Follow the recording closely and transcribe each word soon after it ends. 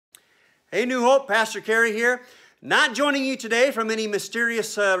Hey, New Hope, Pastor Carey here. Not joining you today from any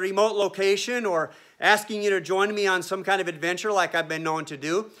mysterious remote location or asking you to join me on some kind of adventure like I've been known to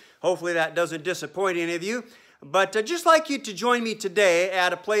do. Hopefully that doesn't disappoint any of you. But I'd just like you to join me today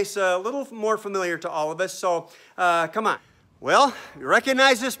at a place a little more familiar to all of us. So come on. Well, you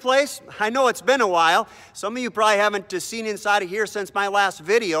recognize this place? I know it's been a while. Some of you probably haven't seen inside of here since my last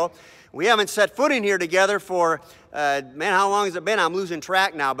video. We haven't set foot in here together for, man, how long has it been? I'm losing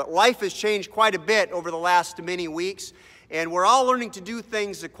track now. But life has changed quite a bit over the last many weeks. And we're all learning to do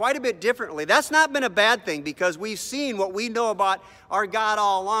things quite a bit differently. That's not been a bad thing because we've seen what we know about our God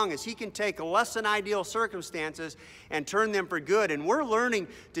all along is He can take less than ideal circumstances and turn them for good. And we're learning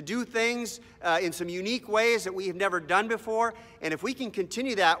to do things in some unique ways that we have never done before. And if we can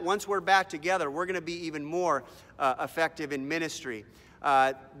continue that once we're back together, we're going to be even more effective in ministry.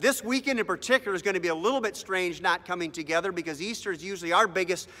 This weekend in particular is going to be a little bit strange not coming together because Easter is usually our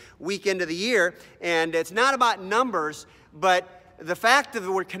biggest weekend of the year. And it's not about numbers, but the fact that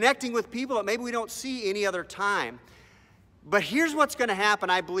we're connecting with people that maybe we don't see any other time. But here's what's going to happen,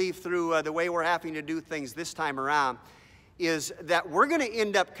 I believe, through the way we're having to do things this time around, is that we're going to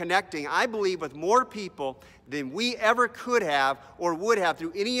end up connecting, I believe, with more people than we ever could have or would have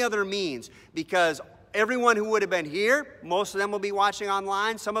through any other means, because everyone who would have been here, most of them will be watching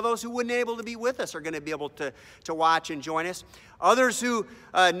online. Some of those who wouldn't be able to be with us are going to be able to watch and join us. Others who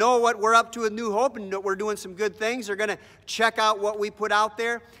know what we're up to with New Hope and that we're doing some good things are going to check out what we put out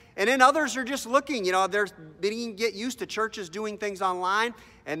there. And then others are just looking, you know, they're beginning to get used to churches doing things online.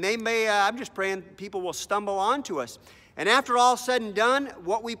 And they may, I'm just praying people will stumble onto us. And after all said and done,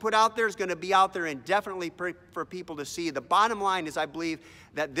 what we put out there is going to be out there indefinitely for people to see. The bottom line is I believe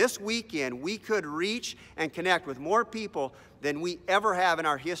that this weekend we could reach and connect with more people than we ever have in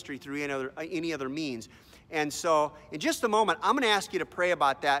our history through any other means. And so in just a moment, I'm going to ask you to pray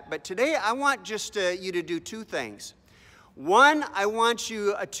about that. But today I want just you to do two things. One, I want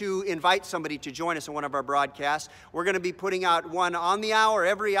you to invite somebody to join us in one of our broadcasts. We're going to be putting out one on the hour,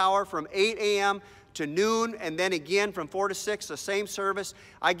 every hour from 8 a.m. to noon, and then again from 4 to 6, the same service.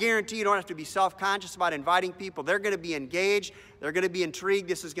 I guarantee you don't have to be self-conscious about inviting people. They're going to be engaged. They're going to be intrigued.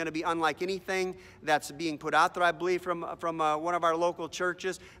 This is going to be unlike anything that's being put out there, I believe, from one of our local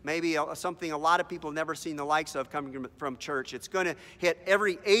churches. Maybe something a lot of people have never seen the likes of coming from church. It's going to hit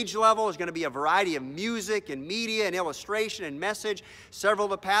every age level. There's going to be a variety of music and media and illustration and message. Several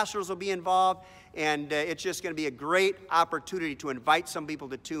of the pastors will be involved. And it's just going to be a great opportunity to invite some people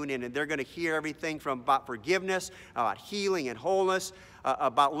to tune in. And they're going to hear everything from about forgiveness, about healing and wholeness,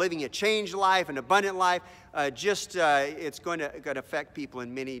 about living a changed life, an abundant life. It's going to affect people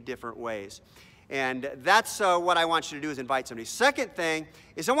in many different ways. And that's what I want you to do is invite somebody. Second thing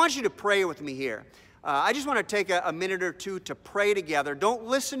is I want you to pray with me here. I just want to take a minute or two to pray together. Don't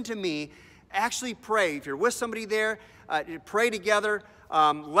listen to me. Actually pray. If you're with somebody there, pray together.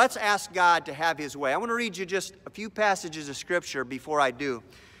 Let's ask God to have His way. I want to read you just a few passages of Scripture before I do.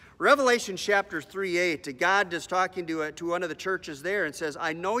 Revelation chapter 3:8, God is talking to one of the churches there and says,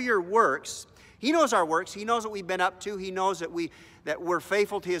 I know your works. He knows our works. He knows what we've been up to. He knows that we're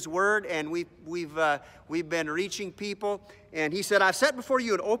faithful to His word, and we've been reaching people. And He said, I've set before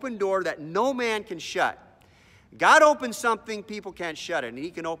you an open door that no man can shut. God opens something, people can't shut it. And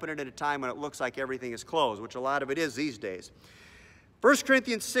He can open it at a time when it looks like everything is closed, which a lot of it is these days. 1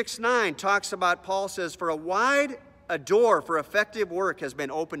 Corinthians 6:9 talks about, Paul says, for a door for effective work has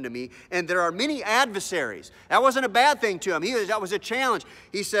been opened to me, and there are many adversaries. That wasn't a bad thing to him. That was a challenge.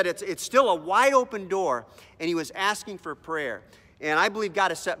 He said it's still a wide open door, and he was asking for prayer. And I believe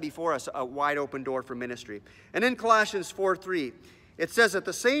God has set before us a wide open door for ministry. And in Colossians 4:3, it says, at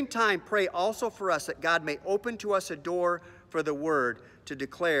the same time, pray also for us that God may open to us a door for the word to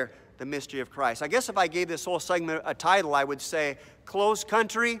declare the mystery of Christ. I guess if I gave this whole segment a title, I would say, closed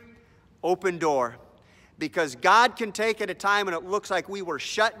country, open door. Because God can take at a time when it looks like we were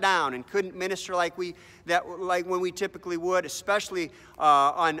shut down and couldn't minister like when we typically would, especially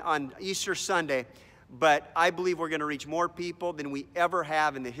on Easter Sunday. But I believe we're going to reach more people than we ever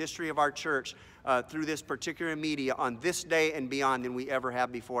have in the history of our church through this particular media on this day and beyond than we ever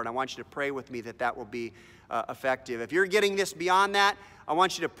have before. And I want you to pray with me that will be effective. If you're getting this beyond that, I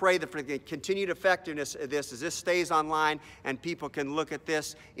want you to pray for the continued effectiveness of this as this stays online and people can look at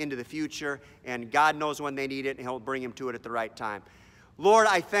this into the future, and God knows when they need it and He'll bring them to it at the right time. Lord,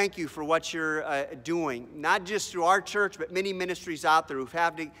 I thank you for what you're doing, not just through our church, but many ministries out there who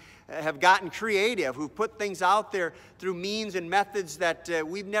have gotten creative, who've put things out there through means and methods that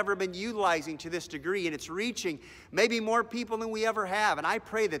we've never been utilizing to this degree, and it's reaching maybe more people than we ever have. And I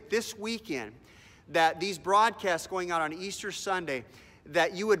pray that this weekend, that these broadcasts going out on Easter Sunday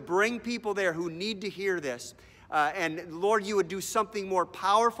that you would bring people there who need to hear this. And Lord, you would do something more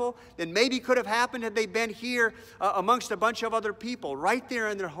powerful than maybe could have happened had they been here amongst a bunch of other people, right there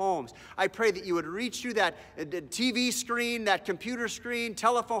in their homes. I pray that you would reach through that TV screen, that computer screen,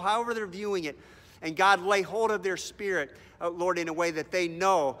 telephone, however they're viewing it, and God, lay hold of their spirit, Lord, in a way that they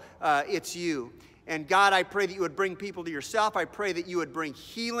know it's you. And God, I pray that you would bring people to yourself. I pray that you would bring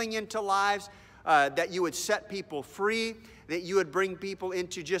healing into lives, that you would set people free, that you would bring people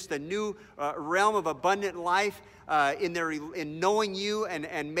into just a new realm of abundant life in knowing you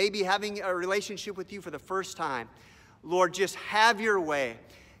and maybe having a relationship with you for the first time. Lord, just have your way.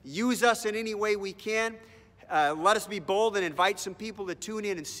 Use us in any way we can. Let us be bold and invite some people to tune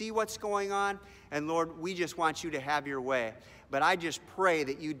in and see what's going on. And Lord, we just want you to have your way. But I just pray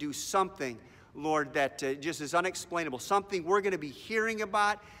that you do something, Lord, that just is unexplainable, something we're going to be hearing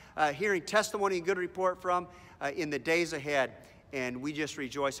about, hearing testimony and good report from in the days ahead. And we just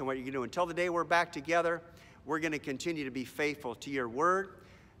rejoice in what you're going to do. Until the day we're back together, we're going to continue to be faithful to your word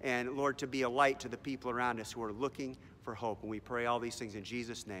and, Lord, to be a light to the people around us who are looking for hope. And we pray all these things in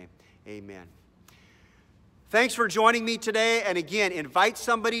Jesus' name. Amen. Thanks for joining me today. And again, invite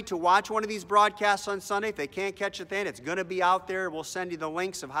somebody to watch one of these broadcasts on Sunday. If they can't catch it then, it's going to be out there. We'll send you the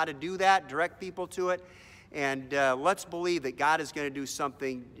links of how to do that, direct people to it. And let's believe that God is going to do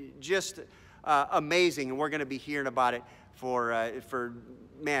something just amazing. And we're going to be hearing about it for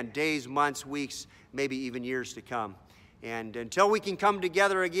days, months, weeks, maybe even years to come. And until we can come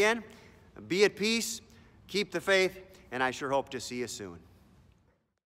together again, be at peace, keep the faith, and I sure hope to see you soon.